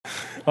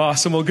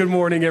Awesome. Well, good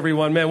morning,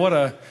 everyone. Man, what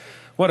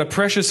a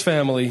precious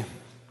family.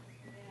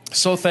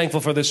 So thankful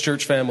for this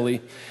church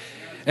family.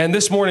 And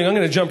this morning, I'm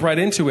going to jump right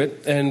into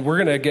it, and we're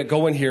going to get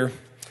going here.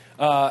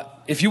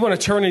 If you want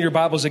to turn in your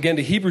Bibles again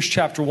to Hebrews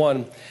chapter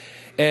 1,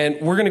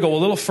 and we're going to go a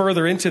little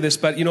further into this.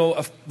 But,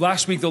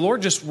 last week, the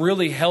Lord just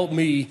really helped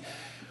me.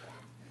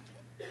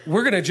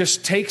 We're going to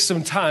just take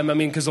some time.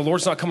 Because the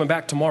Lord's not coming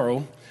back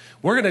tomorrow.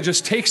 We're going to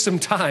just take some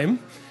time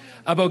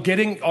about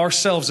getting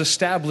ourselves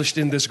established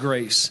in this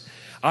grace.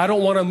 I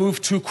don't want to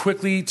move too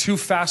quickly, too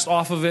fast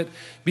off of it,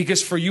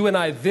 because for you and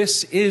I,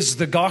 this is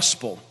the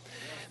gospel.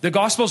 The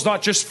gospel is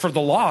not just for the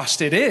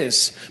lost, it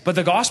is, but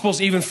the gospel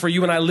is even for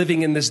you and I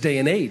living in this day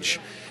and age.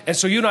 And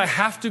so you and I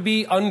have to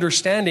be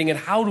understanding and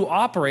how to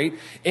operate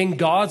in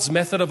God's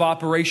method of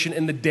operation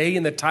in the day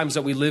and the times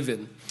that we live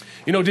in.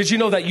 Did you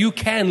know that you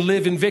can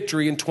live in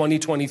victory in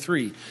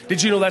 2023?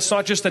 Did you know that's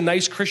not just a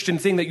nice Christian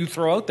thing that you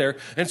throw out there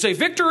and say,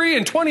 victory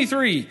in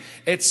 23?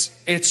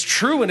 It's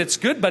true and it's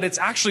good, but it's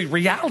actually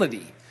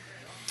reality.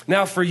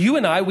 Now, for you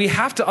and I, we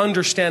have to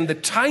understand the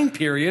time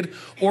period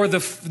or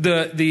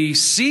the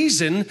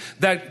season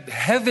that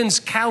heaven's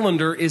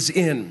calendar is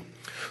in.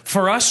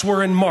 For us,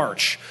 we're in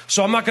March.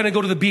 So I'm not going to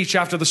go to the beach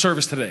after the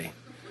service today.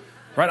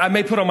 Right? I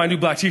may put on my new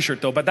black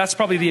t-shirt though, but that's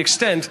probably the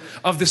extent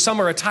of the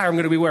summer attire I'm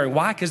going to be wearing.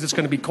 Why? Because it's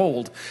going to be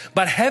cold.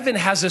 But heaven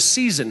has a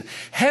season.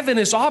 Heaven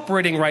is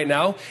operating right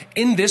now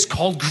in this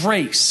called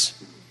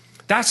grace.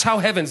 That's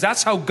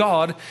how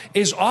God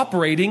is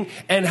operating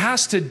and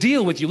has to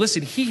deal with you.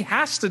 Listen, he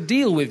has to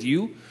deal with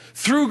you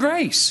through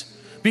grace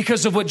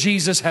because of what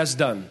Jesus has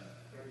done.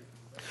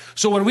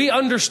 So when we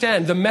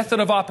understand the method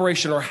of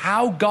operation or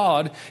how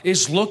God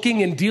is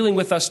looking and dealing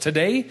with us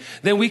today,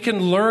 then we can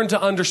learn to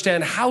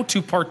understand how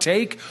to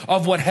partake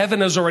of what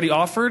heaven has already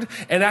offered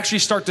and actually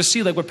start to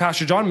see, like what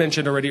Pastor John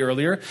mentioned already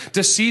earlier,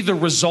 to see the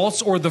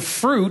results or the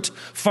fruit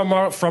from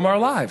our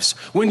lives.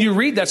 When you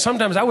read that,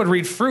 sometimes I would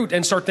read fruit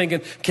and start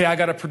thinking, okay, I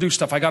got to produce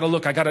stuff. I got to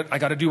look. I got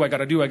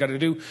to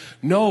do.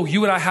 No,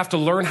 you and I have to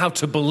learn how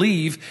to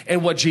believe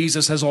in what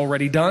Jesus has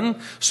already done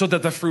so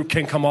that the fruit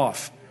can come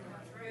off.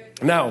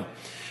 Now,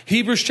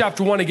 Hebrews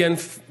chapter 1 again,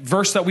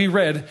 verse that we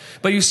read.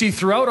 But you see,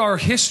 throughout our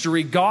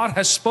history, God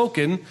has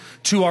spoken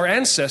to our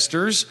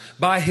ancestors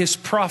by his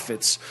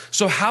prophets.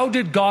 So how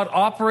did God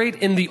operate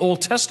in the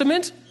Old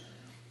Testament?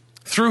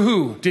 Through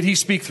who did he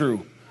speak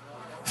through?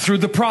 Through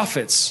the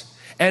prophets.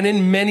 And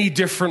in many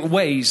different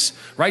ways,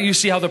 right? You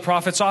see how the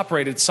prophets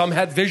operated. Some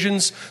had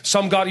visions.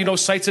 Some got,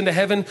 sights into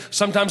heaven.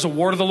 Sometimes a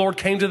word of the Lord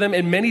came to them.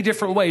 In many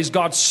different ways,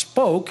 God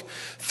spoke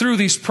through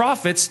these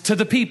prophets to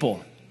the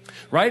people.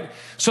 Right?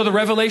 So the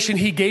revelation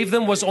he gave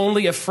them was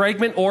only a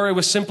fragment, or it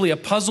was simply a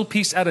puzzle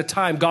piece at a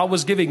time. God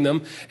was giving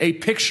them a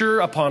picture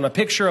upon a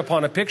picture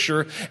upon a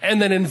picture.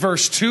 And then in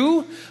verse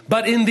 2,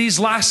 but in these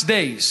last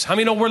days. How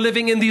many know we're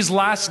living in these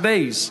last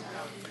days?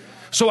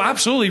 So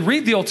absolutely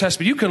read the Old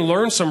Testament. You can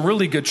learn some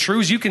really good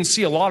truths. You can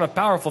see a lot of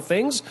powerful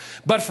things.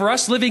 But for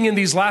us living in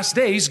these last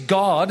days,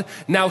 God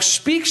now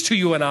speaks to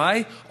you and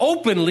I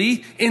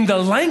openly in the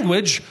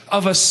language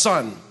of a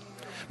son.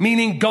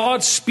 Meaning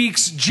God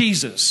speaks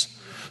Jesus.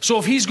 So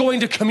if he's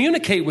going to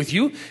communicate with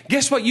you,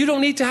 guess what? You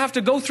don't need to have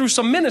to go through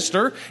some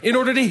minister in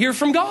order to hear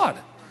from God.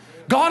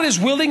 God is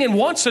willing and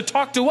wants to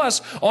talk to us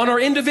on our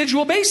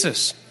individual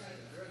basis.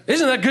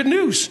 Isn't that good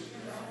news?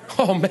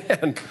 Oh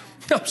man,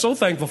 I'm so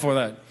thankful for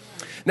that.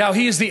 Now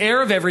he is the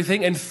heir of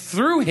everything, and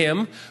through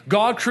him,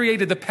 God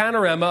created the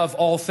panorama of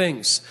all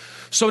things.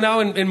 So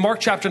now in Mark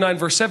chapter 9,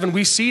 verse 7,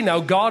 we see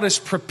now God is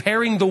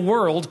preparing the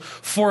world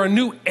for a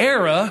new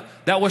era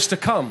that was to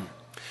come.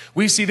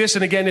 We see this,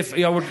 and again,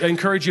 I would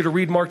encourage you to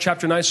read Mark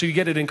chapter 9 so you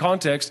get it in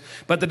context.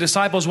 But the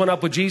disciples went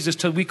up with Jesus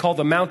to what we call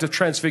the Mount of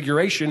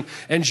Transfiguration,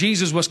 and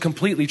Jesus was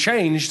completely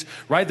changed,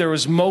 right? There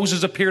was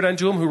Moses appeared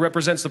unto him, who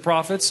represents the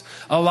prophets.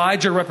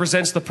 Elijah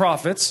represents the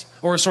prophets,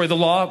 the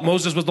law.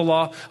 Moses was the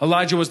law.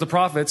 Elijah was the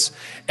prophets.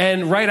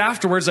 And right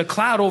afterwards, a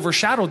cloud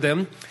overshadowed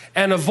them,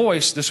 and a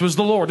voice, this was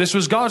the Lord, this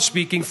was God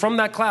speaking from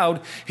that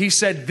cloud. He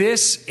said,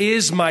 "This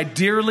is my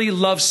dearly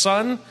loved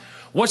son."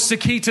 What's the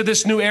key to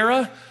this new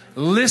era?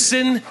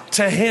 Listen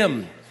to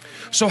him.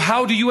 So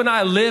how do you and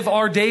I live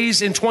our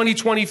days in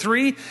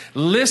 2023?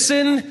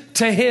 Listen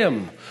to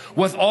him.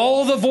 With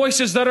all the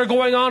voices that are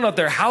going on out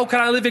there, how can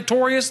I live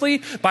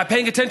victoriously? By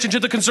paying attention to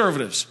the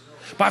conservatives.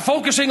 By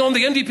focusing on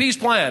the NDP's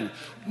plan.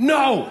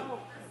 No.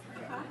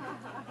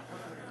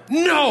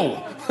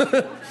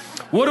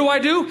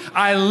 What do?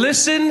 I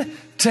listen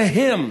to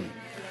him.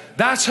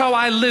 That's how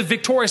I live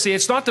victoriously.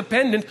 It's not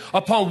dependent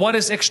upon what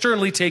is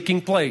externally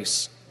taking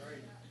place.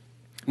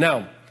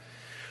 Now,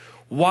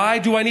 why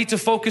do I need to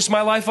focus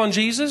my life on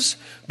Jesus?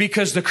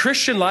 Because the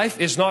Christian life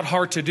is not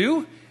hard to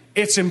do.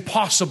 It's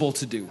impossible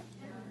to do.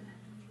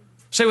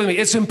 Say with me,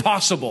 it's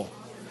impossible.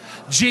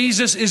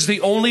 Jesus is the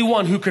only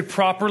one who could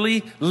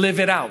properly live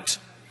it out.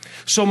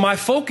 So my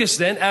focus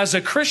then as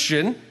a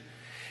Christian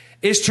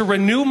is to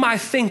renew my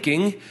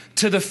thinking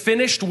to the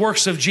finished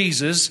works of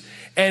Jesus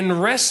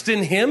and rest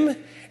in him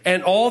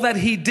and all that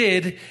he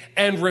did,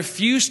 and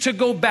refuse to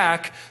go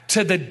back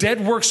to the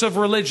dead works of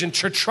religion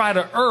to try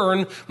to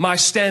earn my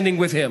standing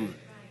with him.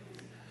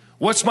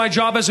 What's my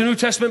job as a New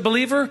Testament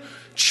believer?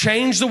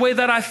 Change the way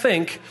that I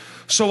think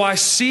so I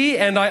see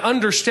and I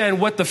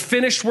understand what the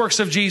finished works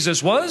of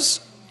Jesus was,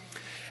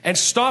 and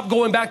stop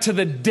going back to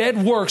the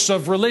dead works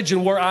of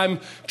religion where I'm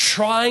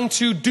trying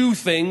to do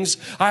things.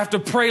 I have to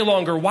pray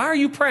longer. Why are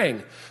you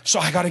praying? So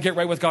I got to get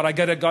right with God. I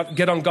got to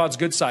get on God's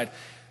good side.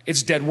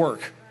 It's dead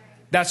work.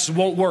 That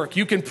won't work.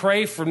 You can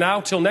pray from now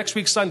till next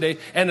week Sunday,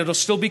 and it'll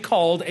still be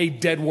called a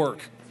dead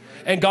work.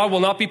 And God will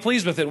not be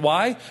pleased with it.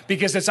 Why?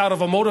 Because it's out of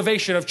a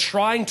motivation of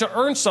trying to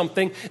earn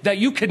something that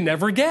you could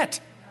never get.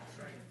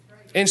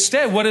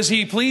 Instead, what is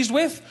he pleased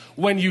with?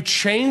 When you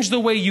change the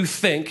way you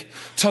think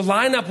to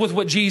line up with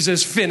what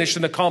Jesus finished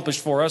and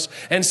accomplished for us,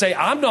 and say,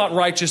 I'm not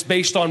righteous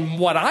based on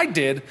what I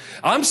did.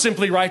 I'm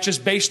simply righteous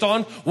based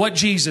on what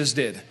Jesus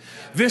did.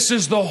 This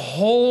is the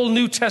whole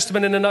New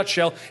Testament in a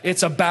nutshell.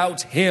 It's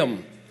about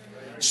him.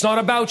 It's not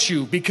about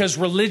you, because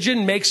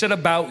religion makes it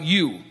about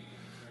you.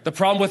 The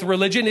problem with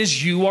religion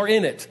is you are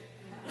in it.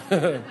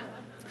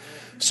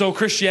 So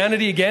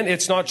Christianity, again,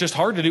 it's not just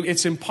hard to do,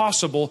 it's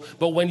impossible.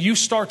 But when you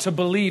start to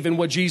believe in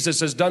what Jesus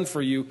has done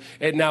for you,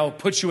 it now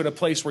puts you in a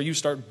place where you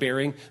start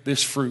bearing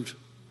this fruit.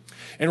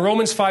 In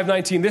Romans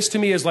 5:19, this to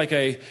me is like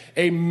a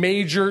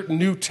major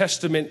New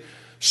Testament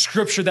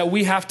scripture that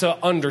we have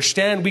to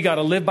understand. We got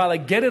to live by,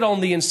 like, get it on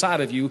the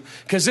inside of you,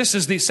 because this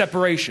is the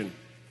separation.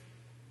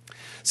 It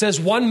says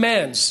one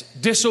man's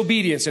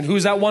disobedience, and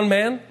who's that one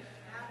man?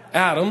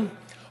 Adam.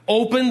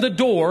 Opened the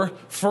door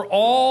for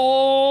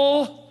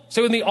all,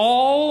 say with me,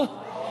 all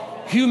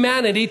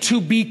humanity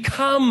to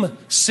become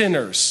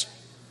sinners.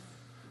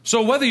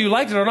 So whether you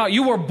liked it or not,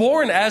 you were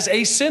born as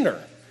a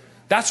sinner.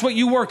 That's what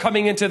you were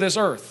coming into this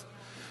earth.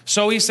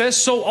 So he says,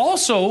 so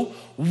also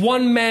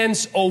one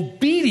man's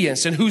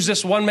obedience. And who's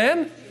this one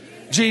man?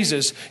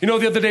 Jesus. You know,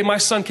 the other day, my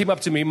son came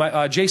up to me,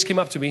 Jace came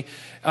up to me,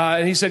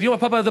 and he said, you know what,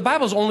 Papa, the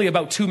Bible's only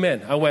about two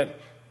men. I went,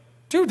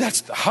 dude,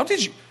 how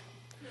did you...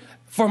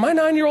 For my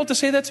 9-year-old to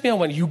say that to me, I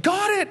went, you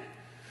got it.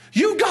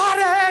 You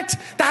got it.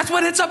 That's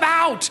what it's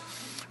about.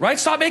 Right?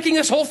 Stop making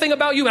this whole thing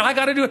about you and I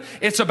got to do it.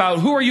 It's about,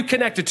 who are you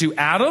connected to,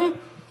 Adam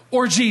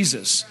or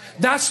Jesus?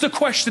 That's the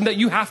question that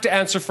you have to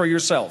answer for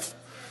yourself.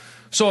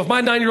 So if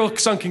my 9-year-old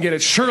son can get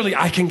it, surely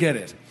I can get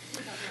it.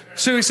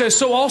 So he says,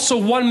 so also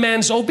one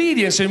man's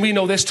obedience, and we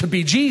know this to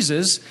be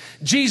Jesus.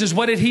 Jesus,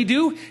 what did he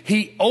do?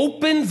 He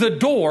opened the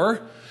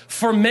door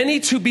for many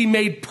to be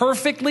made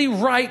perfectly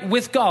right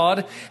with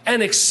God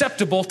and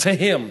acceptable to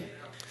him.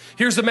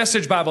 Here's the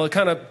Message Bible. It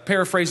kind of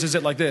paraphrases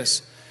it like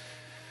this.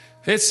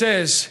 It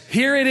says,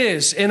 here it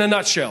is in a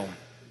nutshell.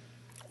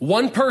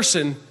 One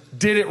person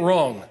did it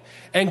wrong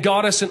and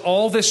got us in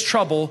all this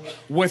trouble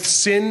with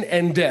sin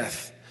and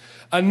death.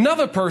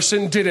 Another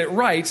person did it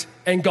right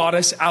and got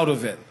us out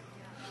of it.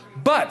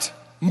 But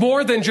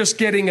more than just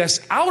getting us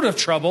out of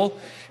trouble,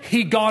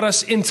 he got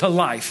us into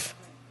life.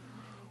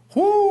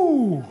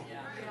 Whoo!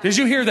 Did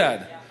you hear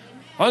that?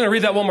 I'm going to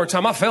read that one more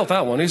time. I felt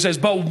that one. He says,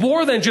 but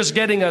more than just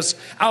getting us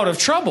out of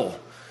trouble.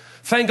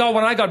 Thank God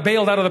when I got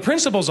bailed out of the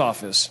principal's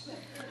office.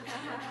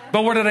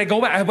 But where did I go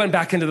back? I went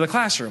back into the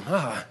classroom.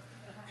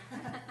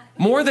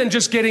 More than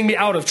just getting me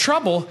out of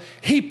trouble,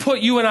 he put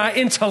you and I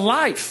into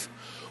life.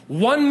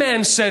 One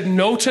man said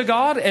no to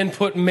God and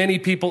put many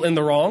people in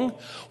the wrong.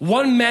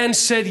 One man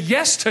said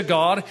yes to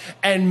God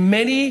and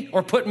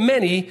put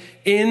many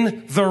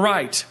in the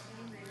right.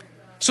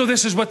 So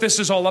this is what this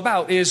is all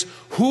about, is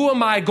who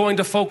am I going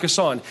to focus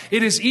on?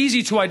 It is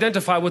easy to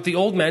identify with the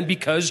old man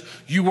because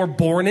you were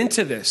born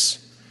into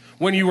this.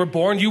 When you were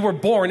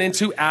born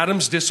into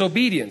Adam's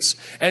disobedience.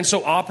 And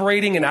so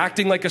operating and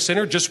acting like a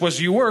sinner just was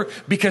you were,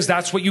 because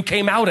that's what you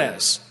came out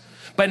as.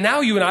 But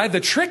now you and I, the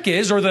trick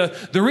is, or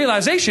the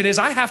realization is,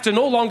 I have to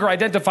no longer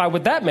identify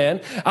with that man.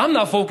 I'm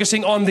now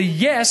focusing on the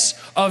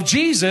yes of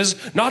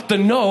Jesus, not the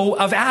no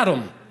of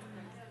Adam.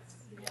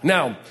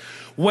 Now,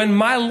 when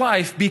my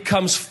life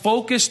becomes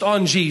focused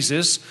on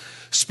Jesus,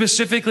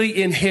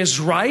 specifically in his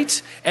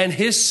right and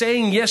his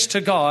saying yes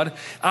to God,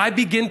 I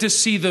begin to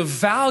see the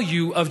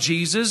value of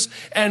Jesus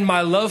and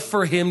my love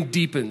for him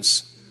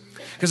deepens.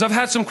 Because I've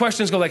had some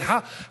questions go like,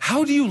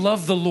 how do you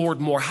love the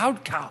Lord more? How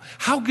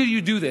do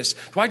you do this?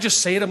 Do I just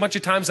say it a bunch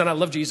of times and I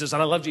love Jesus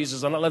and I love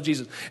Jesus and I love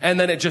Jesus and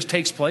then it just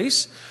takes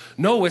place?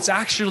 No, it's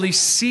actually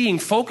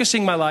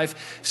focusing my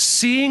life,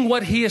 seeing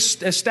what he has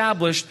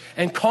established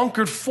and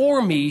conquered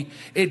for me.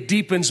 It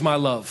deepens my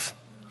love.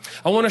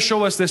 I want to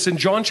show us this in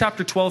John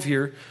chapter 12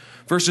 here,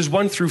 verses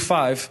 1 through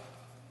 5.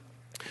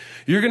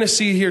 You're going to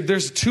see here,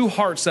 there's two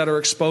hearts that are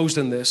exposed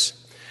in this.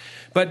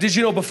 But did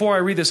you know, before I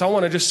read this, I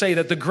want to just say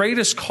that the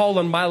greatest call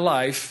in my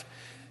life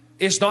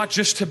is not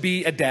just to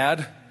be a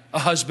dad, a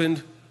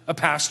husband, a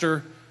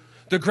pastor.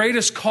 The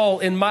greatest call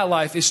in my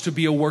life is to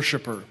be a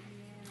worshiper.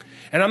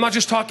 And I'm not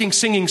just talking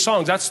singing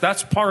songs.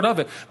 That's part of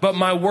it. But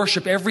my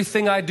worship,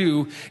 everything I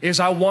do, is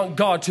I want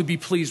God to be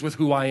pleased with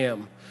who I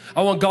am.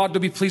 I want God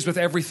to be pleased with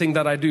everything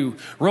that I do.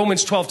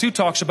 Romans 12:2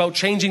 talks about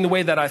changing the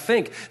way that I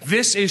think.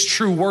 This is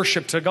true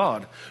worship to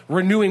God.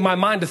 Renewing my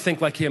mind to think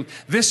like him.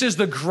 This is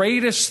the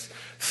greatest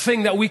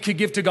thing that we could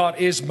give to God,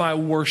 is my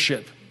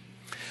worship.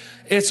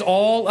 It's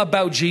all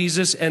about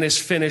Jesus and his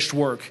finished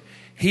work.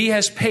 He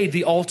has paid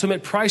the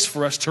ultimate price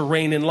for us to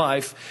reign in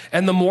life.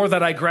 And the more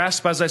that I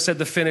grasp, as I said,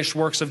 the finished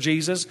works of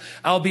Jesus,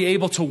 I'll be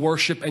able to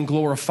worship and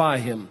glorify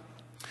him.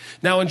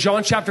 Now in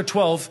John chapter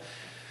 12,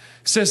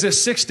 it says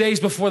this: 6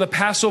 days before the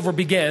Passover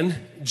began,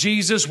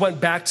 Jesus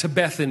went back to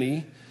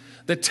Bethany,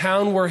 the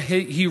town where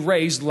he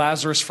raised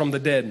Lazarus from the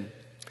dead.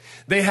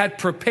 They had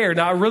prepared,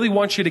 now I really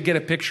want you to get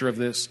a picture of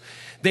this.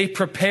 They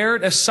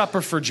prepared a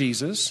supper for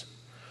Jesus.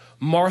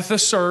 Martha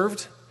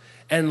served,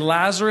 and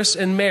Lazarus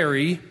and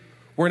Mary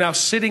were now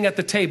sitting at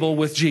the table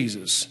with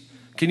Jesus.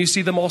 Can you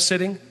see them all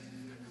sitting?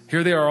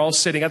 Here they are all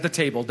sitting at the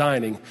table,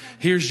 dining.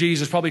 Here's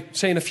Jesus, probably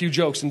saying a few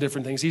jokes and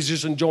different things. He's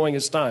just enjoying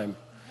his time.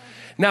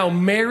 Now,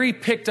 Mary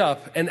picked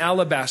up an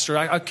alabaster.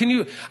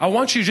 I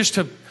want you just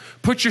to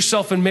put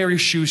yourself in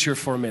Mary's shoes here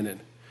for a minute.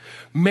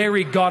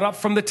 Mary got up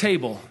from the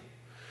table.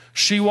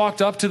 She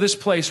walked up to this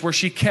place where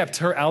she kept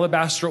her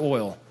alabaster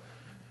oil.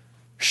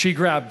 She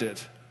grabbed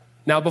it.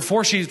 Now, if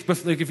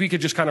we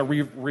could just kind of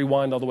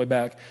rewind all the way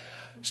back,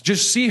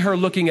 just see her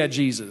looking at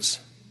Jesus.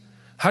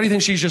 How do you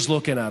think she's just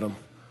looking at him?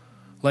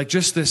 Like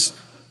just this,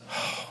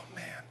 oh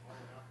man,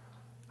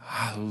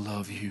 I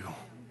love you.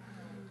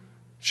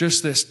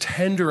 Just this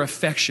tender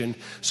affection.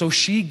 So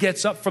she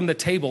gets up from the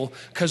table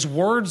because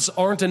words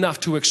aren't enough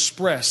to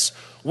express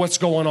what's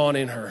going on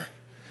in her.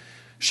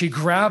 She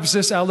grabs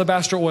this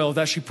alabaster oil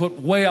that she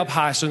put way up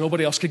high so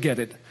nobody else could get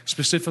it,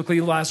 specifically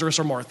Lazarus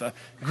or Martha.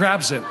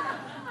 Grabs it.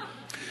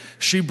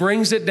 She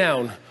brings it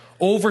down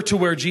over to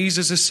where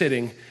Jesus is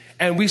sitting,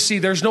 and we see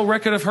there's no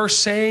record of her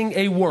saying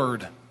a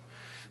word.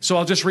 So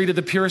I'll just read it,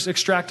 the purest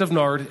extract of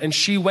nard. And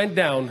she went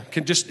down,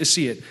 can just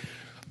see it,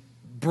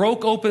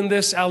 broke open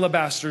this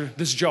alabaster,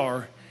 this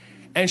jar,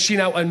 and she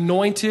now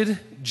anointed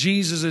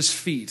Jesus'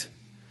 feet.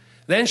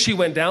 Then she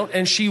went down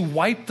and she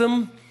wiped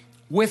them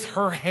with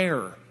her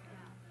hair.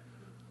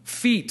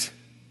 Feet.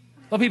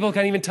 A lot of people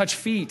can't even touch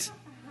feet.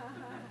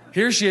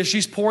 Here she is,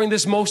 she's pouring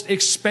this most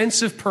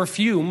expensive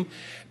perfume,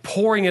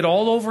 pouring it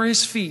all over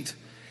his feet.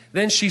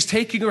 Then she's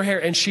taking her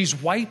hair and she's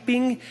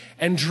wiping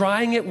and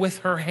drying it with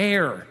her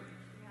hair.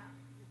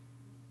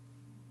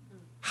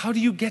 How do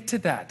you get to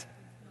that?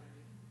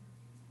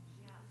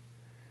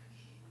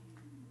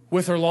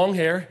 With her long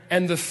hair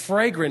and the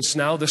fragrance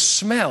now, the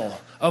smell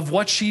of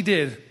what she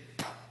did.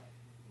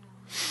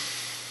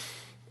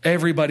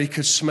 Everybody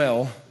could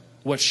smell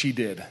what she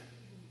did.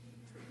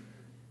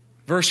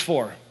 Verse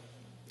 4.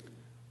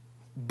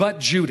 But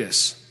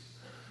Judas,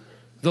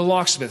 the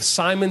locksmith,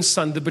 Simon's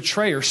son, the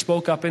betrayer,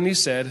 spoke up and he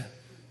said,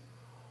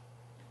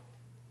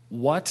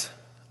 what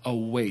a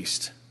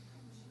waste.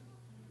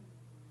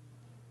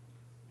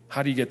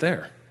 How do you get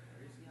there?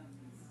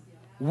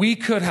 We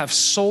could have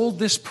sold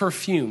this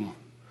perfume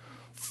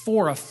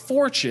for a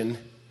fortune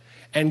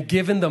and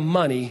given the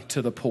money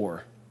to the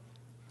poor.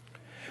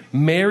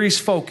 Mary's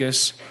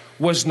focus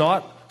was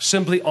not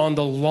simply on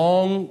the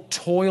long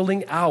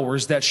toiling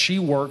hours that she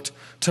worked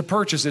to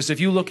purchase this. If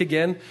you look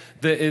again,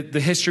 the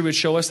history would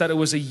show us that it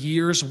was a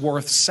year's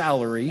worth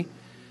salary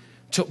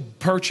to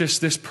purchase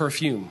this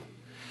perfume.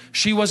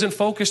 She wasn't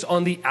focused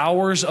on the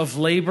hours of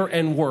labor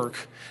and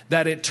work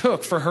that it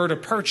took for her to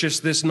purchase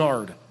this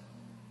nard.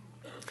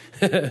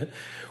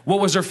 What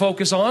was her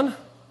focus on?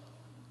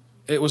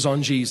 It was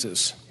on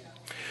Jesus.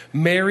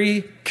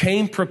 Mary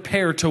came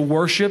prepared to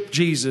worship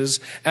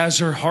Jesus as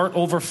her heart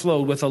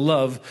overflowed with a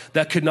love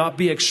that could not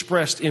be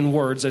expressed in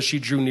words as she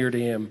drew near to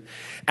him.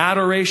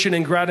 Adoration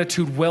and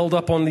gratitude welled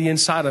up on the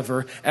inside of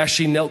her as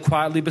she knelt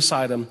quietly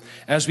beside him.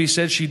 As we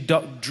said, she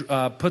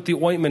put the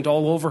ointment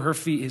all over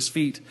his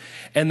feet,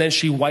 and then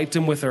she wiped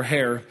him with her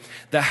hair.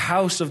 The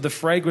house of the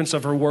fragrance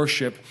of her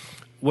worship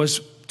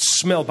was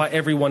smelled by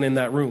everyone in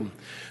that room.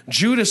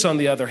 Judas, on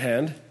the other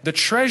hand, the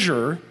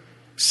treasurer,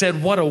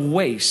 said, what a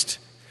waste.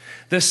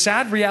 The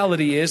sad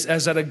reality is,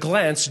 as at a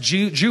glance,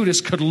 Judas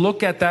could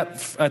look at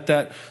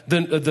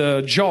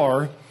the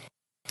jar.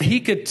 He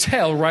could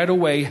tell right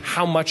away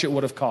how much it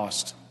would have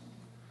cost.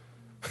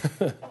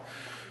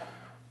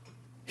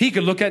 He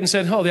could look at it and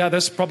said, oh yeah,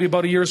 that's probably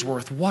about a year's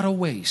worth. What a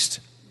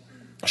waste.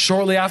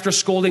 Shortly after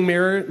scolding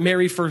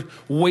Mary for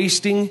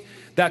wasting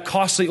that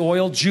costly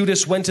oil,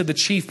 Judas went to the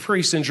chief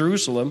priests in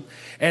Jerusalem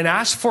and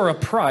asked for a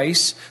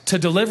price to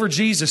deliver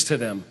Jesus to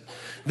them.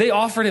 They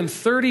offered him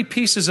 30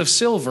 pieces of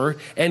silver,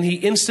 and he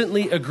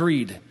instantly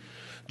agreed.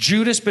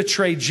 Judas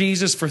betrayed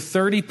Jesus for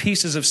 30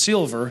 pieces of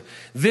silver.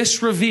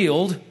 This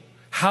revealed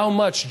how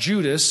much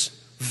Judas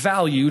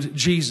valued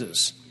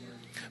Jesus.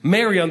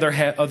 Mary, on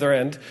their other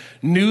end,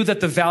 knew that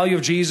the value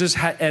of Jesus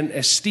and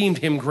esteemed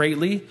him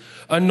greatly.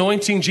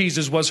 Anointing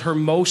Jesus was her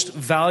most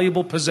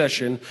valuable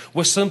possession,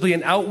 was simply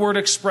an outward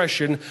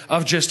expression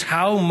of just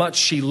how much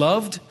she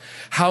loved,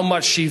 how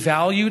much she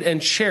valued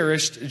and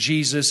cherished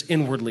Jesus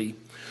inwardly.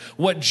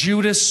 What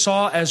Judas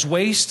saw as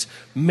waste,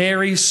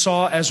 Mary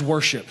saw as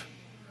worship.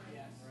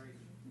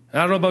 I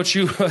don't know about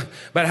you,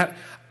 but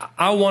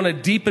I want to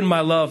deepen my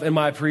love and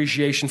my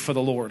appreciation for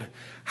the Lord.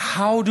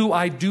 How do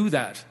I do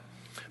that?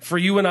 For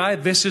you and I,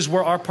 this is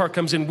where our part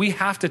comes in. We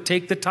have to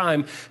take the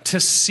time to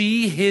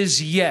see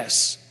his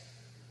yes.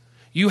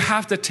 You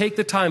have to take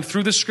the time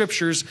through the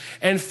scriptures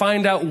and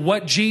find out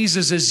what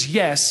Jesus'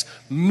 yes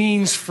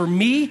means for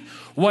me,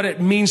 what it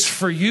means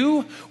for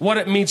you, what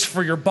it means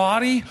for your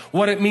body,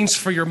 what it means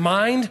for your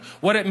mind,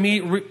 what it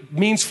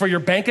means for your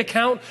bank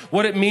account,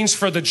 what it means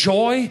for the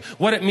joy,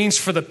 what it means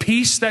for the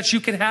peace that you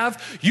can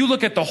have. You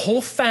look at the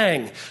whole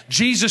thing.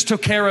 Jesus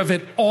took care of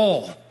it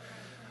all.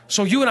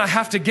 So you and I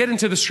have to get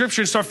into the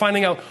scripture and start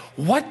finding out,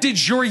 what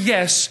did your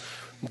yes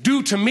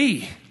do to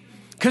me?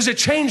 Because it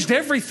changed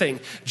everything.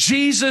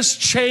 Jesus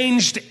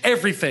changed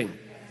everything.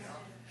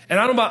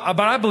 And but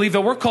I believe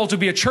that we're called to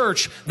be a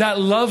church that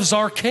loves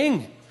our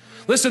King.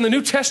 Listen, the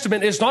New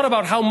Testament is not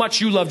about how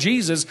much you love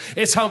Jesus.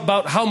 It's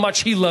about how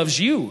much he loves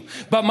you.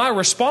 But my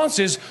response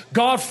is,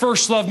 God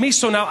first loved me,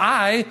 so now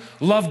I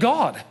love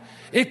God.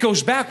 It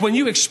goes back. When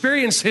you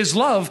experience his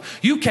love,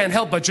 you can't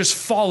help but just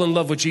fall in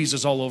love with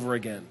Jesus all over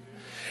again.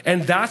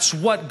 And that's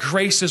what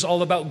grace is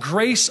all about.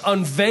 Grace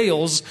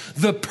unveils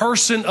the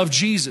person of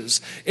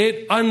Jesus.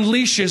 It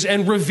unleashes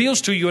and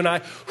reveals to you and I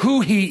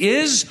who he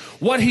is,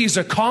 what he's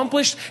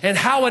accomplished, and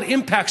how it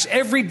impacts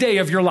every day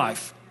of your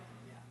life.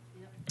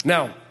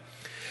 Now,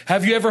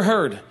 have you ever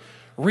heard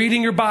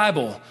reading your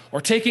Bible or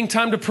taking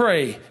time to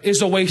pray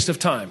is a waste of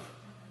time?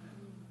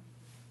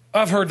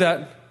 I've heard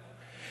that.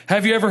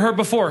 Have you ever heard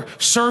before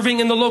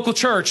serving in the local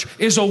church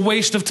is a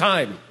waste of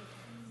time?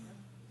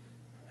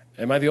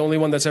 Am I the only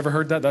one that's ever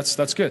heard that?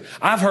 That's good.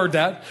 I've heard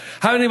that.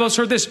 How many of us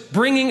heard this?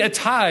 Bringing a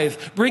tithe,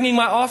 bringing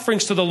my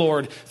offerings to the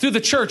Lord through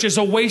the church is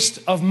a waste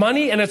of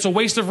money and it's a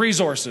waste of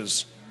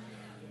resources.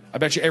 I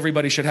bet you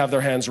everybody should have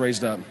their hands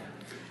raised up.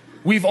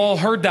 We've all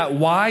heard that.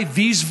 Why?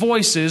 These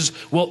voices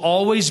will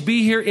always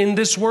be here in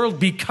this world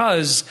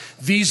because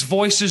these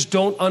voices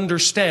don't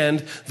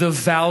understand the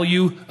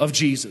value of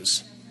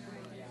Jesus.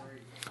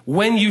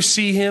 When you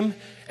see him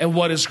and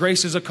what his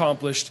grace has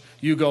accomplished,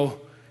 you go,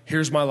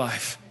 here's my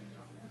life.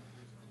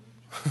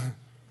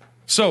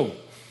 So,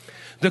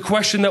 the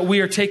question that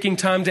we are taking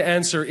time to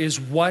answer is,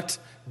 what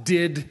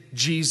did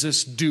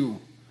Jesus do?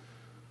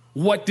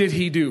 What did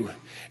he do?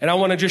 And I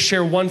want to just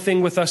share one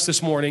thing with us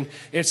this morning.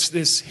 It's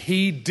this: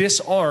 he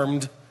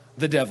disarmed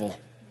the devil.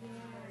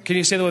 Can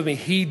you say that with me?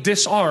 He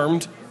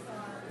disarmed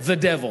the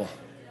devil.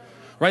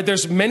 Right?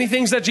 There's many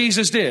things that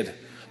Jesus did,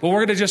 but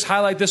we're going to just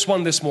highlight this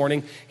one this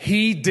morning.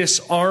 He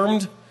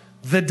disarmed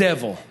the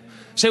devil.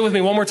 Say it with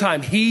me one more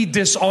time. He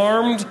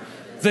disarmed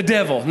the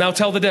devil. Now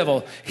tell the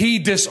devil, he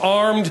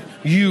disarmed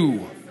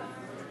you.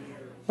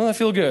 Well, I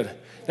feel good.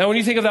 Now, when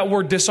you think of that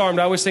word disarmed,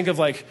 I always think of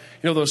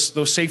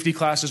those safety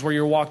classes where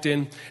you're walked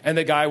in and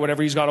the guy,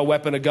 whatever, he's got a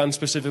weapon, a gun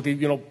specifically,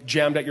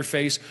 jammed at your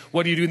face.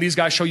 What do? These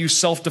guys show you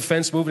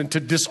self-defense movement to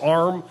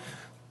disarm,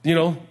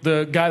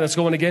 the guy that's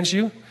going against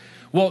you.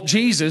 Well,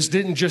 Jesus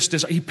didn't just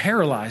he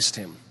paralyzed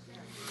him.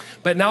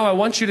 But now I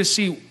want you to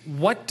see,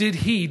 what did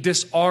he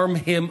disarm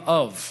him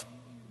of?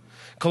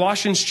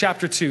 Colossians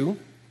chapter 2.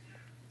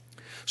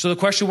 So the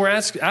question we're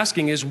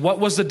asking is, what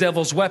was the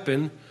devil's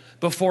weapon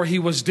before he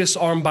was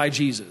disarmed by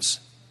Jesus?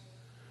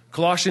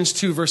 Colossians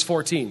 2, verse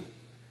 14.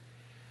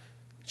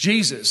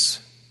 Jesus,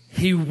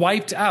 he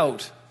wiped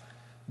out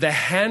the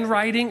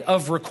handwriting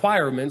of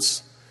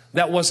requirements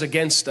that was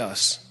against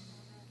us,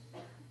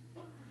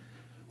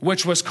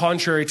 which was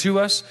contrary to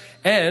us,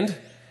 and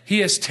he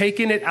has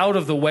taken it out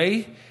of the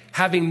way,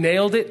 having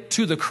nailed it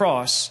to the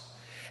cross.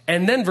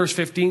 And then verse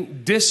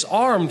 15,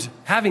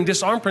 having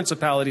disarmed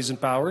principalities and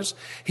powers,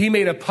 he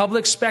made a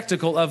public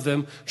spectacle of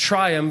them,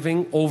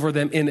 triumphing over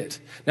them in it.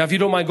 Now, if you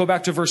don't mind, go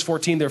back to verse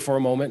 14 there for a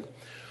moment.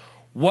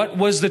 What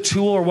was the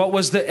tool, or what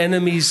was the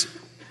enemy's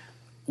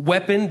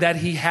weapon that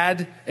he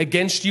had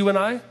against you and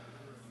I?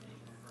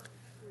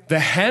 The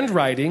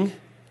handwriting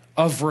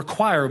of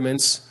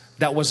requirements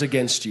that was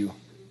against you.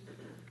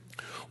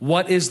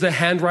 What is the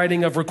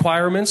handwriting of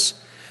requirements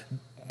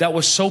that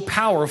was so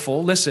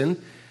powerful, listen,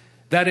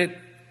 that it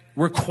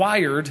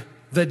required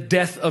the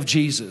death of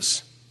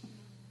Jesus?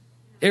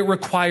 It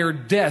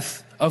required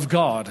death of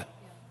God.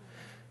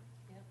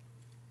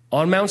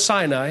 On Mount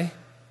Sinai,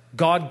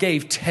 God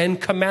gave 10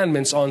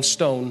 commandments on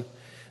stone.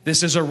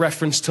 This is a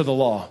reference to the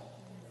law.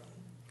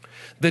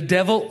 The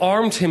devil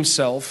armed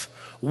himself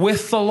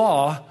with the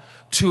law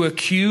to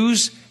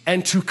accuse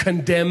and to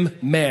condemn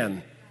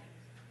man.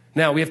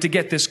 Now, we have to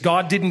get this.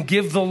 God didn't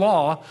give the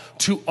law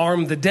to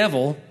arm the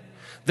devil.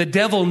 The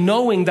devil,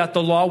 knowing that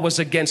the law was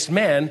against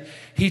man,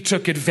 he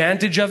took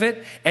advantage of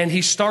it and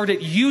he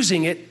started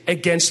using it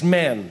against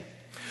man.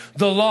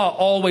 The law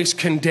always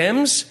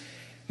condemns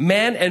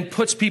man and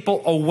puts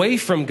people away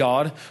from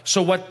God.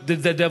 So what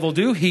did the devil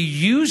do? He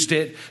used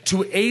it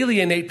to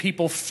alienate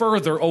people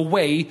further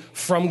away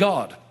from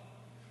God.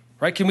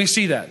 Right? Can we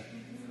see that?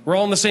 We're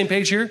all on the same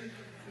page here?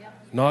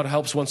 Nod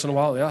helps once in a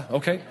while. Yeah.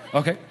 Okay.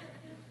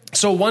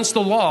 So once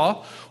the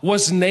law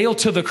was nailed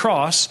to the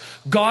cross,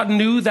 God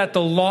knew that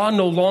the law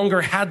no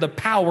longer had the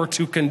power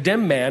to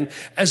condemn man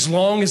as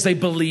long as they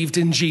believed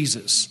in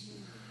Jesus.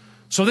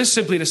 So this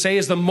simply to say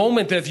is, the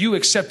moment that you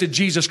accepted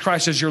Jesus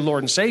Christ as your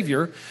Lord and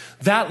Savior,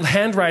 that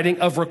handwriting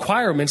of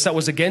requirements that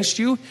was against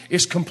you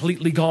is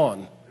completely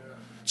gone.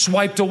 It's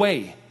wiped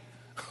away.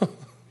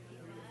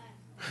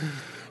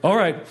 All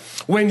right.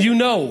 When you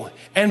know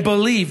and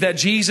believe that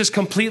Jesus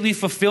completely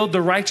fulfilled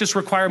the righteous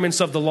requirements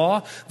of the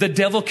law, the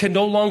devil can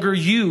no longer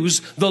use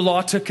the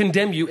law to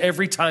condemn you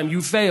every time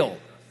you fail.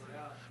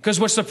 Because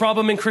what's the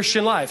problem in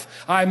Christian life?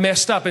 I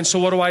messed up, and so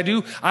what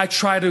do? I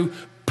try to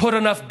put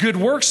enough good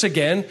works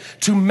again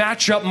to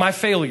match up my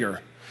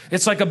failure.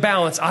 It's like a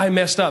balance. I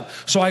messed up,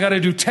 so I got to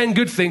do 10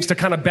 good things to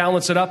kind of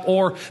balance it up,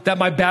 or that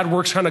my bad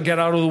works kind of get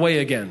out of the way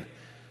again.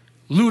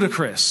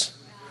 Ludicrous.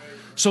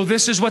 So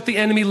this is what the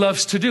enemy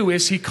loves to do,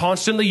 is he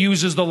constantly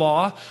uses the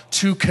law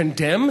to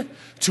condemn,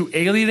 to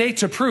alienate,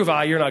 to prove,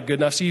 you're not good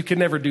enough, so you can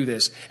never do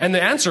this. And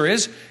the answer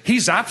is,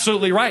 he's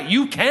absolutely right.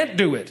 You can't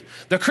do it.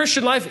 The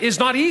Christian life is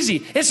not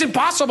easy. It's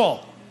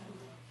impossible.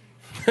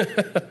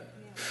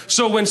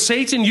 So when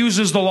Satan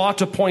uses the law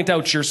to point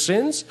out your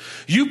sins,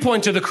 you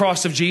point to the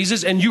cross of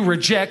Jesus and you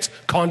reject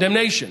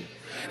condemnation.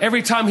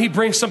 Every time he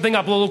brings something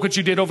up, look what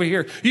you did over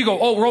here. You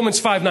go,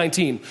 Romans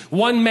 5:19.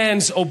 One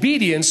man's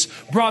obedience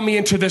brought me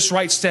into this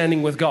right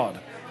standing with God.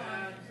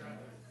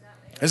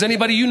 Has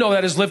anybody you know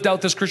that has lived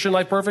out this Christian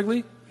life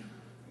perfectly?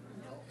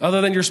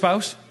 Other than your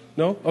spouse?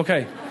 No?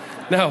 Okay.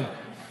 Now,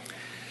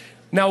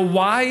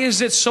 why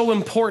is it so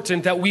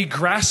important that we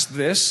grasp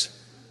this?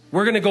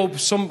 We're going to go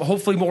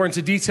hopefully more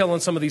into detail on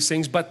some of these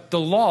things, but the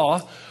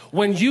law,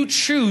 when you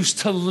choose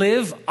to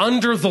live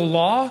under the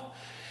law,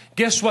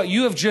 guess what?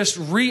 You have just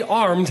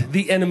rearmed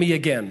the enemy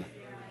again.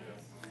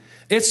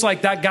 It's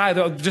like that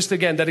guy, just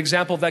again, that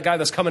example of that guy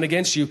that's coming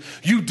against you.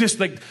 You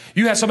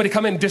had somebody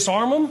come in and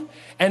disarm him,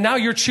 and now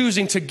you're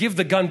choosing to give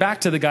the gun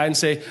back to the guy and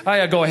say, oh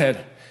yeah, go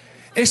ahead.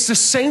 It's the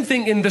same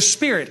thing in the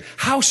spirit.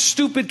 How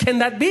stupid can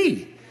that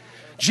be?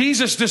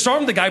 Jesus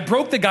disarmed the guy,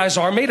 broke the guy's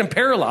arm, made him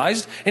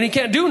paralyzed, and he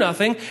can't do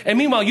nothing. And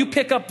meanwhile, you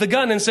pick up the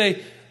gun and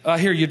say,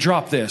 here, you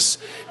drop this.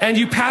 And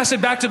you pass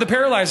it back to the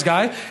paralyzed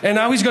guy, and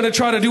now he's going to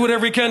try to do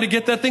whatever he can to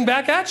get that thing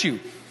back at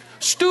you.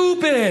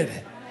 Stupid.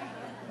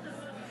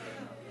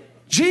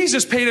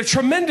 Jesus paid a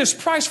tremendous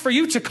price for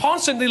you to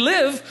constantly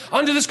live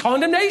under this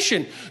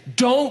condemnation.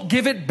 Don't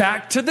give it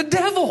back to the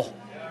devil.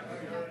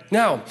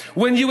 Now,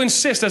 when you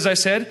insist, as I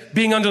said,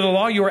 being under the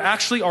law, you are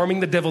actually arming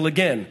the devil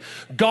again.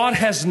 God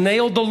has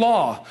nailed the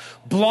law,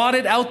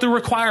 blotted out the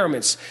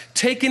requirements,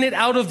 taken it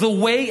out of the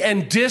way,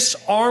 and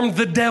disarmed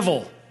the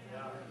devil.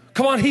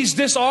 Come on, he's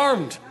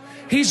disarmed.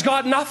 He's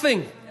got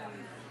nothing.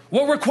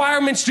 What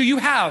requirements do you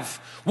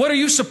have? What are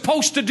you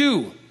supposed to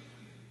do?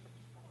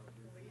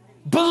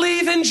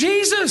 Believe in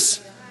Jesus.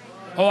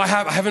 Oh, I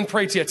haven't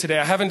prayed yet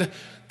today.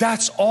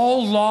 That's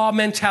all law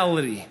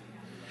mentality.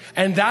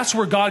 And that's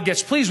where God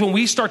gets pleased, when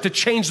we start to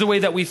change the way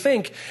that we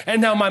think.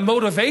 And now my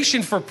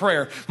motivation for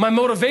prayer, my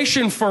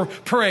motivation for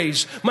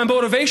praise, my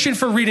motivation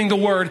for reading the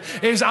word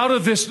is out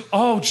of this,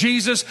 oh,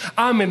 Jesus,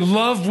 I'm in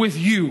love with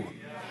you.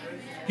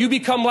 You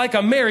become like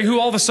a Mary who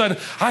all of a sudden,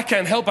 I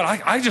can't help it.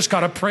 I just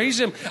got to praise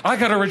him. I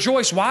got to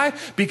rejoice. Why?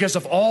 Because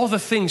of all the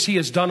things he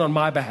has done on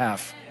my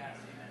behalf.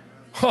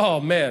 Oh,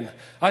 man.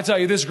 I tell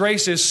you, this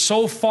grace is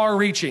so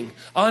far-reaching,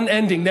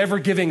 unending, never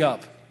giving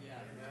up.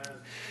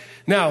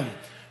 Now,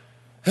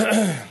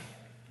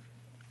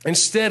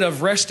 instead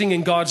of resting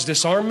in God's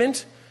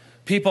disarmament,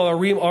 people are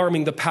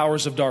rearming the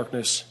powers of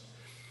darkness.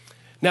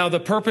 Now, the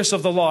purpose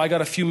of the law, I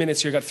got a few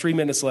minutes here, I got 3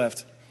 minutes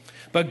left.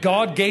 But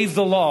God gave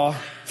the law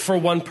for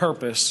one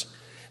purpose,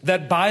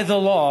 that by the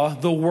law,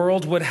 the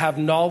world would have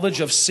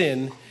knowledge of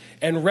sin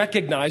and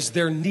recognize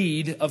their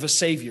need of a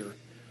Savior.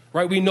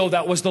 Right? We know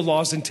that was the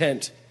law's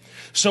intent.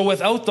 So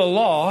without the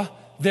law,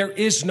 there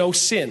is no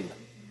sin.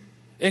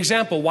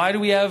 Example, why do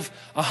we have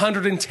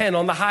 110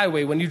 on the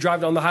highway when you drive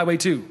down the highway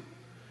too?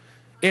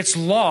 It's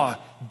law.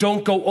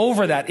 Don't go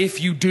over that. If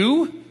you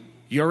do,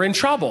 you're in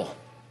trouble.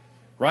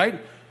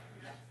 Right?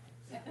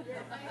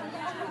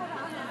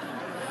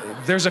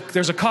 There's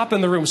a cop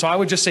in the room, so I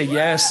would just say,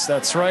 yes,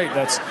 that's right.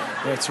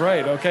 That's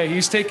right. Okay,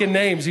 he's taking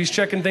names. He's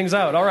checking things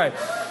out. All right.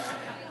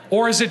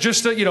 Or is it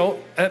just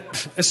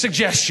a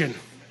suggestion?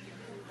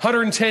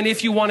 110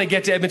 if you want to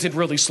get to Edmonton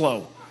really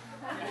slow.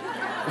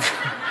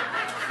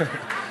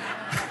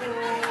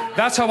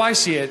 That's how I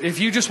see it. If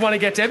you just want to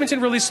get to Edmonton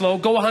really slow,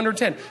 go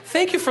 110.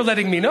 Thank you for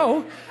letting me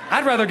know.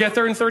 I'd rather get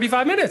there in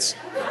 35 minutes.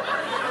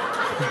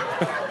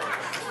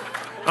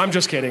 I'm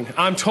just kidding.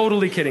 I'm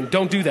totally kidding.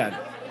 Don't do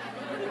that.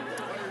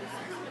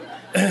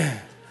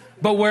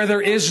 But where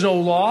there is no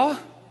law,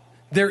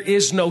 there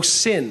is no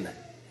sin.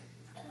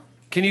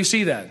 Can you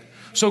see that?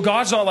 So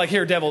God's not like,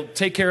 here, devil,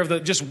 take care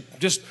of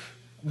just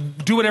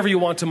do whatever you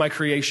want to my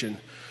creation.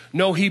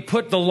 No, he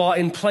put the law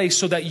in place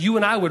so that you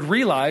and I would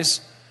realize,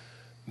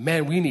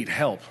 man, we need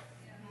help.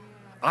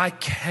 I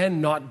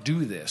cannot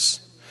do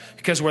this.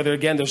 Because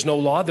there's no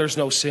law, there's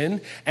no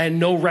sin, and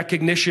no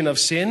recognition of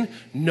sin,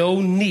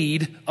 no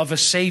need of a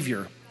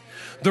Savior.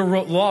 The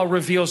law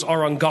reveals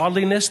our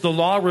ungodliness. The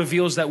law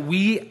reveals that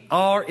we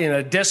are in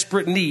a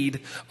desperate need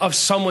of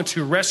someone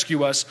to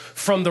rescue us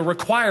from the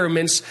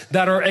requirements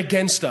that are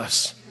against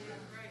us.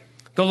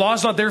 The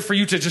law's not there for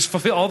you to just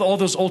fulfill. All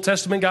those Old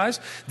Testament guys,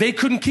 they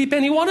couldn't keep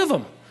any one of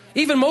them.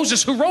 Even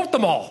Moses, who wrote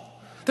them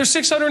all. There's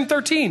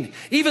 613.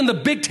 Even the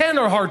Big Ten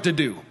are hard to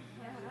do.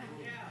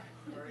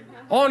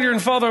 Honor your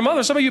father and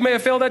mother. Some of you may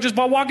have failed that just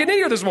by walking in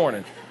here this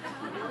morning.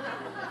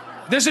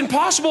 It's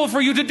impossible for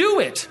you to do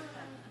it.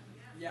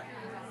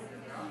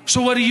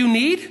 So what do you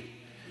need?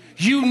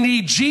 You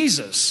need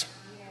Jesus.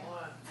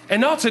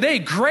 And not today,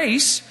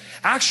 grace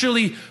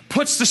actually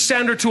puts the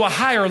standard to a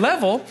higher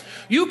level.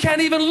 You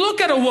can't even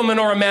look at a woman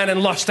or a man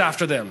and lust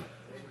after them.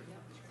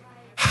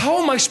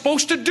 How am I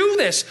supposed to do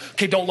this?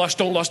 Okay, don't lust,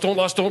 don't lust, don't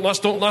lust, don't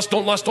lust, don't lust,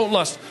 don't lust, don't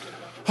lust.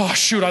 Oh,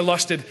 shoot, I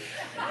lusted.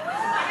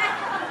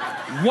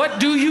 What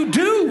do?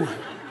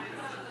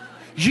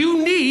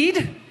 You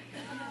need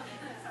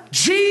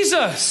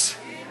Jesus.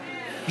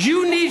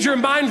 You need your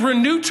mind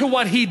renewed to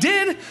what he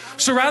did.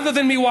 So rather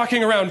than me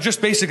walking around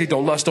just basically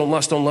don't lust, don't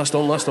lust, don't lust,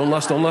 don't lust, don't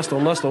lust, don't lust,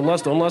 don't lust, don't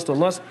lust, don't lust, don't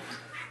lust.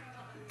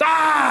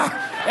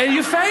 And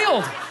you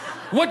failed.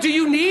 What do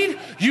you need?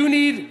 You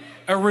need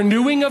a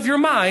renewing of your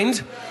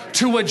mind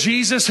to what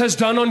Jesus has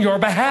done on your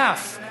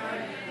behalf.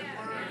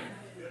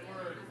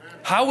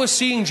 How is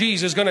seeing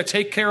Jesus going to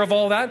take care of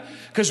all that?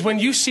 Because when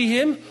you see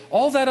him,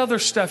 all that other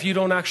stuff you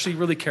don't actually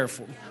really care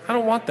for. I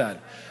don't want that.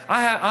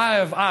 I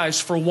have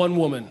eyes for one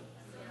woman.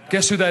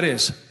 Guess who that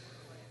is?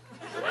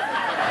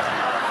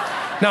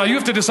 Now you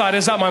have to decide,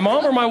 is that my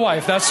mom or my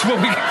wife? That's what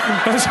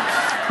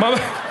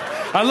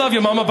I love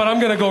you, Mama, but I'm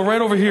going to go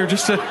right over here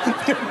just to...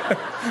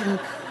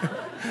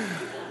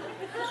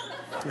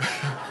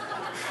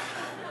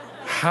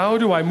 How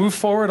do I move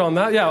forward on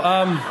that?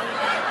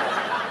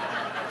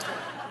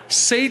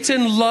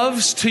 Satan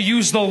loves to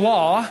use the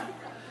law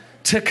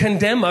to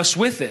condemn us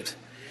with it.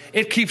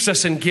 It keeps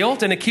us in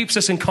guilt and it keeps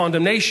us in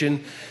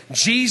condemnation.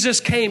 Jesus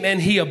came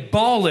and he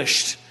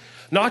abolished,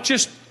 not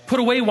just put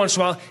away once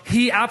in a while,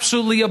 he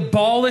absolutely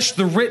abolished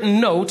the written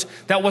note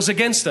that was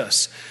against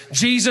us.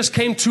 Jesus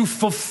came to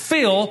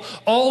fulfill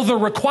all the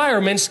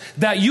requirements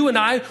that you and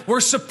I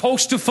were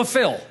supposed to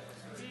fulfill.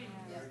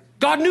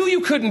 God knew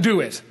you couldn't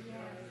do it.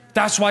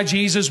 That's why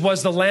Jesus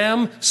was the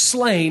lamb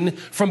slain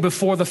from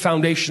before the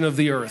foundation of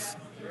the earth.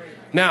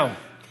 Now,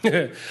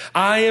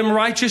 I am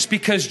righteous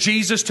because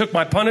Jesus took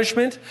my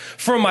punishment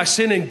for my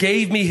sin and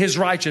gave me his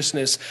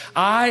righteousness.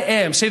 I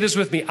am, say this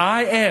with me,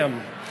 I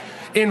am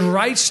in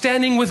right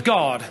standing with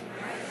God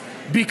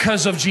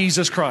because of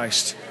Jesus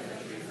Christ.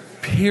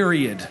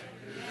 Period.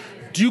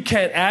 You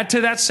can't add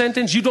to that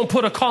sentence. You don't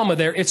put a comma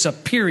there. It's a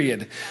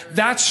period.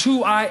 That's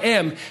who I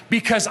am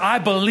because I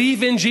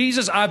believe in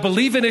Jesus. I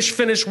believe in his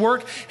finished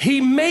work. He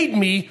made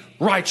me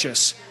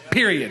righteous.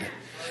 Period.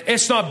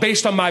 It's not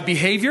based on my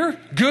behavior,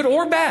 good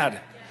or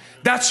bad.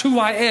 That's who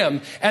I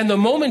am. And the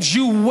moment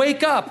you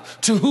wake up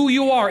to who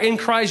you are in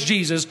Christ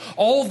Jesus,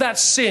 all that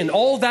sin,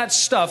 all that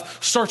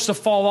stuff starts to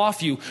fall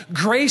off you.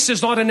 Grace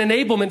is not an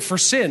enablement for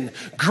sin.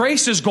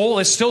 Grace's goal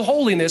is still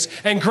holiness,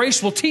 and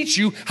grace will teach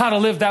you how to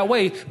live that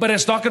way, but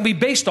it's not going to be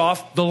based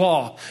off the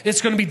law.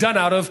 It's going to be done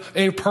out of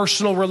a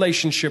personal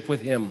relationship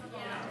with him.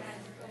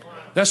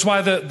 That's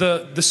why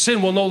the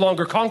sin will no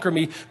longer conquer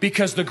me,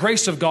 because the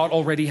grace of God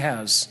already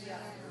has.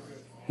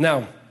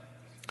 Now,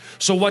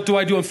 so what do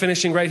I do? I'm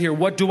finishing right here.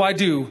 What do?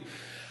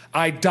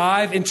 I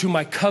dive into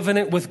my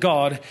covenant with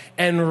God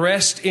and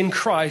rest in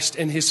Christ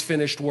and his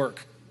finished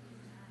work.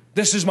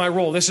 This is my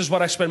role. This is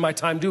what I spend my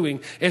time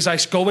doing as I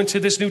go into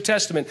this New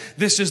Testament.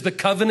 This is the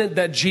covenant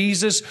that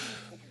Jesus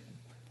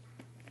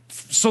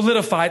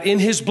solidified in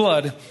his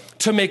blood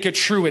to make it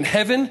true in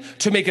heaven,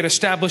 to make it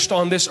established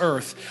on this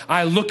earth.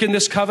 I look in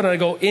this covenant, I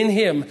go, in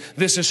him,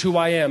 this is who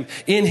I am.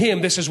 In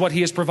him, this is what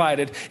he has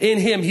provided. In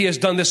him, he has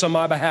done this on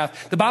my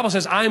behalf. The Bible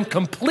says, I am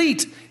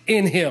complete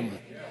in him.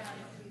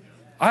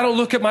 I don't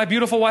look at my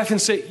beautiful wife and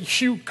say,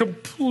 you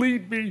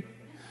complete me.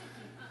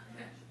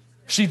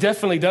 She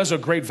definitely does a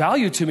great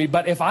value to me,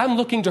 but if I'm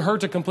looking to her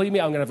to complete me,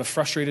 I'm going to have a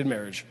frustrated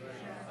marriage.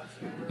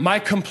 My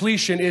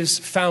completion is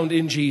found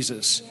in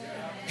Jesus.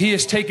 He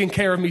has taken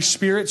care of me,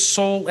 spirit,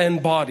 soul,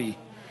 and body.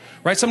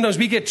 Right? Sometimes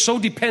we get so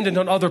dependent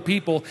on other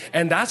people,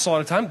 and that's a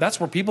lot of time,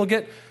 that's where people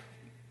get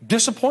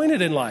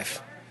disappointed in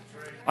life.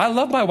 I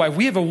love my wife.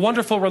 We have a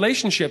wonderful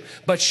relationship,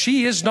 but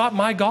she is not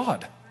my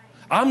God.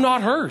 I'm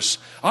not hers.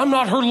 I'm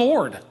not her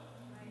Lord.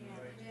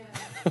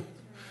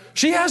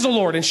 She has a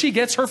Lord, and she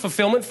gets her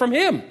fulfillment from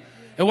him.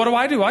 And what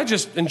do? I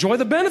just enjoy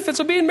the benefits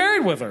of being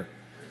married with her.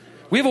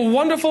 We have a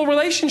wonderful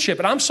relationship,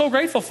 and I'm so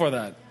grateful for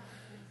that.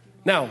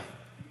 Now,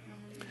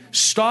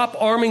 stop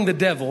arming the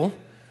devil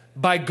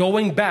by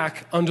going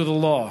back under the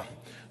law.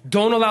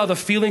 Don't allow the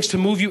feelings to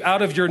move you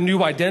out of your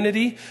new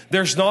identity.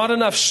 There's not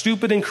enough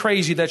stupid and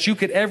crazy that you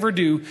could ever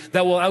do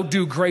that will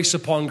outdo grace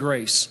upon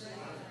grace.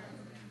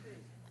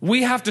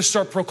 We have to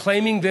start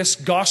proclaiming this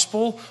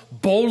gospel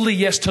boldly,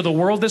 yes, to the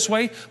world this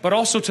way, but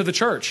also to the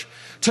church,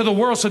 to the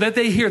world, so that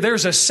they hear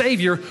there's a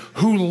Savior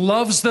who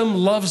loves them,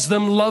 loves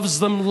them, loves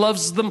them,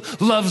 loves them,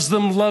 loves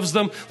them, loves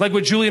them. Like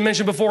what Julia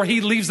mentioned before, he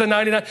leaves the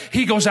 99,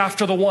 he goes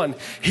after the one.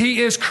 He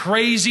is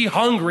crazy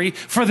hungry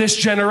for this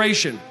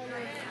generation.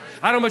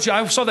 I don't know about you,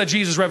 I saw that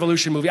Jesus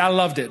Revolution movie. I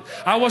loved it.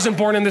 I wasn't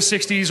born in the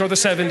 60s or the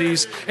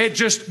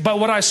 70s. But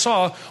what I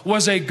saw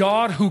was a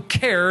God who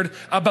cared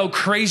about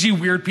crazy,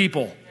 weird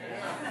people.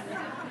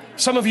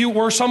 Some of you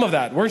were some of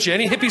that, weren't you?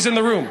 Any hippies in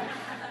the room?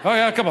 Oh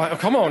yeah,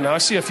 come on now. I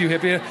see a few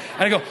hippie. And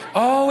I go,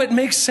 oh, it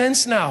makes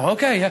sense now.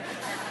 Okay. Yeah.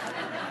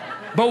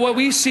 But what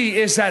we see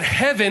is that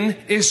heaven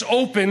is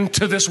open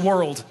to this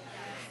world.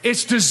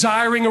 It's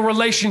desiring a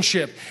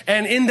relationship.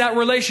 And in that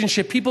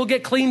relationship, people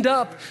get cleaned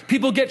up.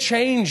 People get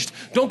changed.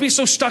 Don't be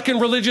so stuck in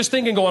religious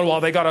thinking going, well,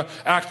 they got to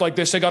act like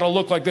this. They got to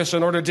look like this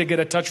in order to get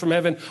a touch from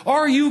heaven.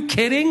 Are you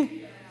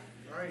kidding?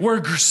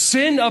 Where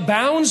sin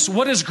abounds,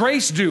 what does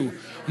grace do?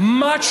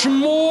 Much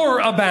more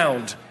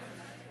abound.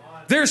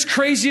 There's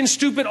crazy and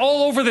stupid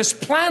all over this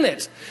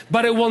planet,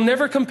 but it will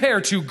never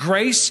compare to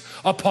grace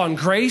upon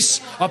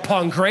grace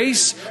upon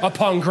grace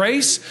upon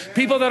grace.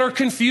 People that are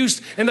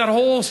confused in that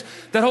whole,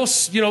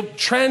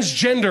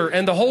 transgender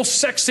and the whole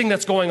sex thing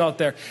that's going out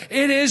there.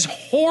 It is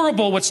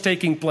horrible what's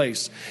taking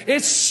place.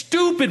 It's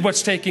stupid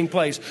what's taking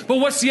place. But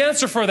what's the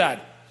answer for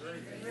that?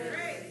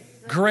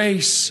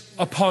 Grace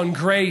upon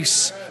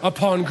grace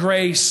upon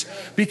grace,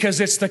 because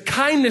it's the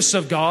kindness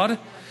of God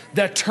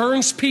that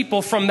turns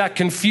people from that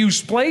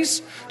confused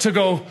place to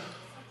go,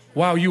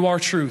 wow, you are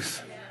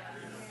truth.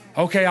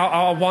 Okay,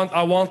 I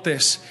want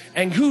this.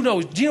 And who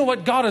knows? Do you know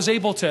what? God is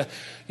able to,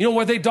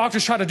 where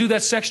doctors try to do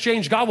that sex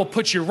change, God will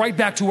put you right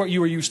back to what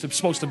you were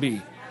supposed to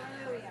be.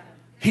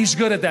 He's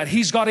good at that.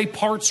 He's got a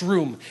parts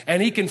room,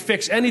 and he can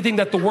fix anything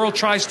that the world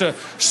tries to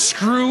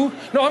screw.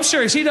 No, I'm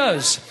serious. He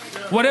does.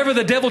 Whatever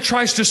the devil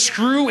tries to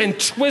screw and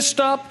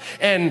twist up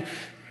and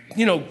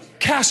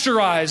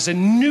casterize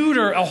and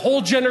neuter a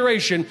whole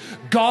generation,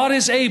 God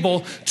is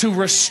able to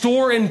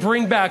restore and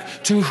bring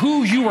back to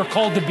who you are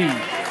called to be.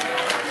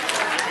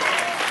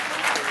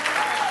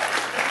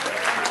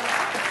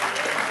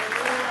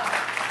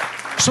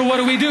 So what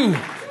do?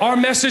 Our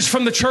message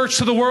from the church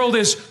to the world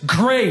is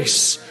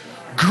grace,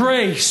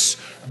 grace,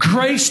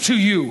 grace to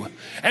you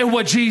and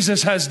what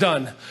Jesus has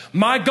done.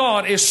 My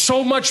God is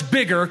so much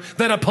bigger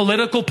than a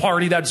political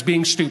party that's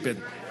being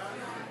stupid.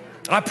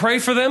 I pray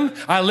for them.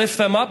 I lift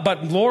them up.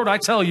 But Lord, I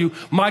tell you,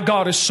 my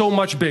God is so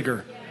much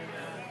bigger.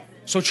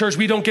 So church,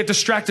 we don't get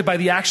distracted by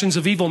the actions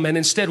of evil men.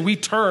 Instead, we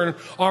turn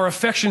our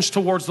affections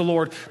towards the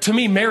Lord. To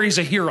me, Mary's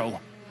a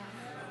hero.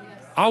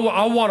 I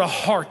want a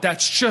heart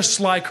that's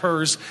just like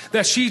hers,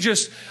 that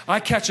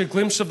I catch a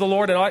glimpse of the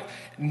Lord,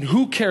 and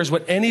who cares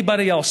what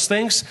anybody else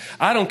thinks?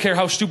 I don't care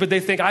how stupid they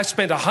think. I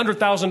spent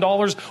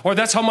 $100,000, or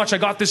that's how much I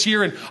got this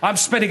year, and I'm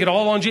spending it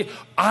all on Jesus.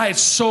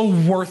 It's so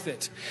worth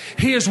it.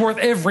 He is worth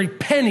every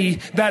penny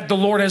that the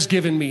Lord has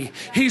given me.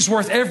 He's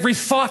worth every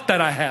thought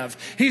that I have.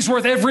 He's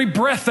worth every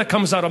breath that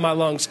comes out of my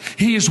lungs.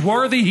 He is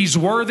worthy. He's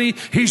worthy.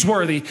 He's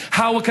worthy.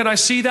 How can I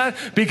see that?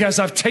 Because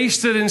I've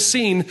tasted and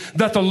seen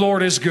that the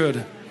Lord is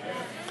good.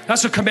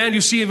 That's a command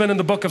you see even in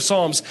the book of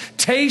Psalms.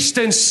 Taste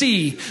and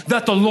see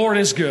that the Lord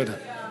is good.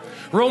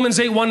 Romans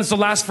 8:1 is the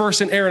last verse.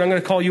 And Aaron, I'm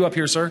going to call you up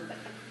here, sir.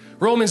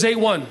 Romans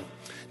 8:1.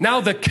 Now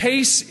the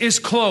case is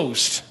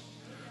closed.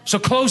 So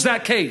close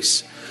that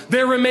case.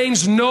 There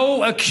remains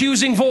no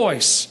accusing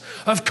voice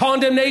of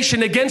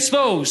condemnation against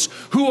those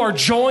who are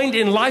joined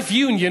in life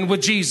union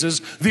with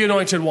Jesus, the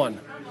Anointed One.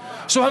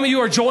 So how many of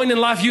you are joined in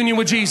life union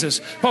with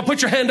Jesus? Well,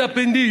 put your hand up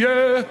in the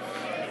air.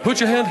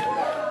 Put your hand.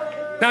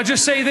 Now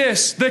just say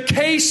this, the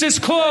case is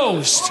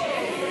closed.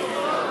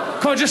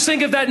 Come on, just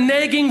think of that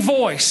nagging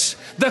voice,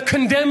 the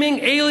condemning,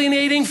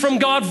 alienating from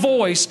God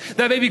voice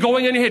that may be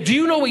going in your head. Do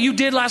you know what you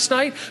did last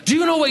night? Do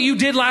you know what you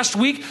did last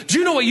week? Do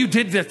you know what you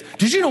did?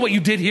 Did you know what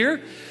you did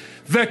here?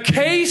 The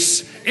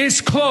case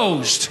is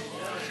closed.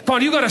 Come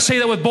on, you got to say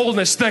that with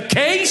boldness. The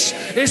case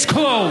is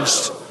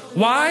closed.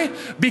 Why?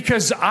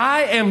 Because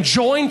I am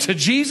joined to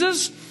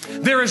Jesus.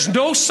 There is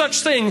no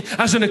such thing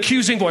as an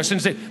accusing voice.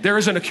 And say, there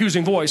is an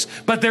accusing voice,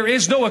 but there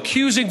is no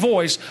accusing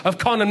voice of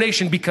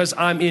condemnation because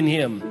I'm in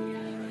Him.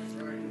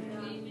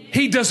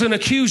 He doesn't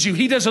accuse you.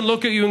 He doesn't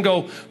look at you and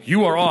go,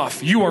 you are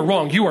off. You are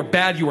wrong. You are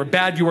bad. You are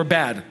bad. You are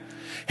bad.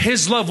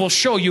 His love will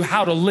show you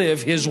how to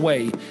live His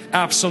way.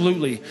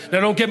 Absolutely. Now,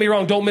 don't get me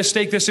wrong. Don't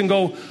mistake this and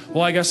go,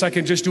 well, I guess I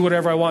can just do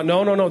whatever I want.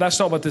 No. That's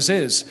not what this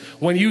is.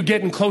 When you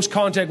get in close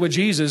contact with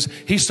Jesus,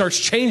 He starts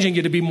changing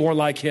you to be more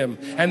like Him.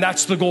 And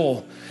that's the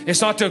goal.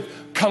 It's not to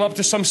come up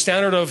to some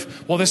standard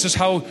of, well, this is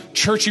how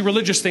churchy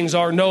religious things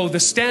are. No,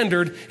 the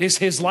standard is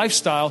His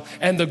lifestyle,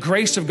 and the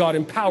grace of God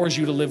empowers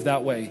you to live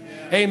that way.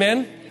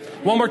 Amen.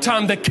 One more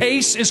time. The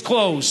case is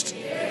closed.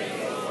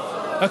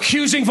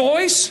 Accusing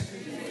voice,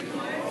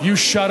 you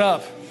shut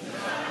up.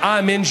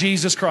 I'm in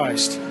Jesus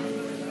Christ.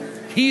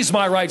 He's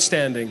my right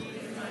standing.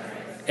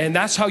 And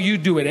that's how you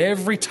do it.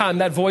 Every time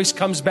that voice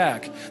comes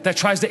back that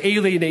tries to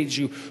alienate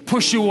you,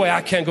 push you away.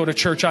 I can't go to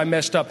church. I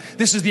messed up.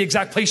 This is the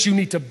exact place you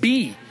need to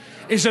be.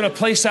 Is in a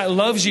place that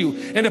loves you,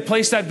 in a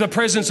place that the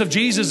presence of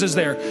Jesus is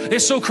there.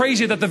 It's so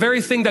crazy that the very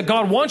thing that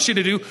God wants you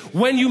to do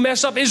when you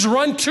mess up is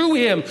run to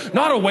Him,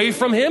 not away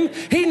from Him.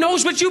 He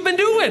knows what you've been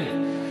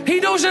doing. He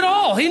knows it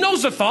all. He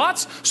knows the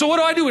thoughts. So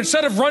what do?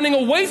 Instead of running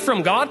away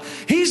from God,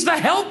 He's the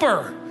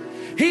helper.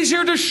 He's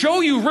here to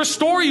show you,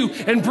 restore you,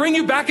 and bring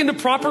you back into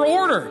proper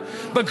order.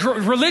 But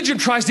religion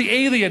tries to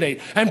alienate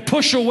and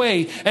push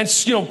away and,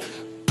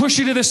 push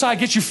you to the side,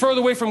 get you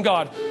further away from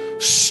God.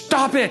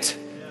 Stop it.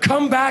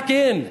 Come back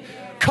in.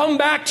 Come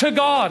back to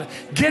God.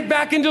 Get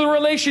back into the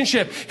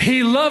relationship.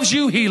 He loves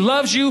you. He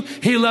loves you.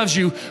 He loves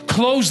you.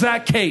 Close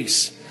that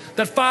case.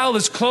 That file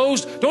is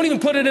closed. Don't even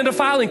put it in a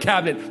filing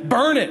cabinet.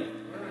 Burn it.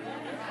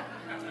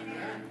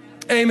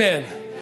 Amen.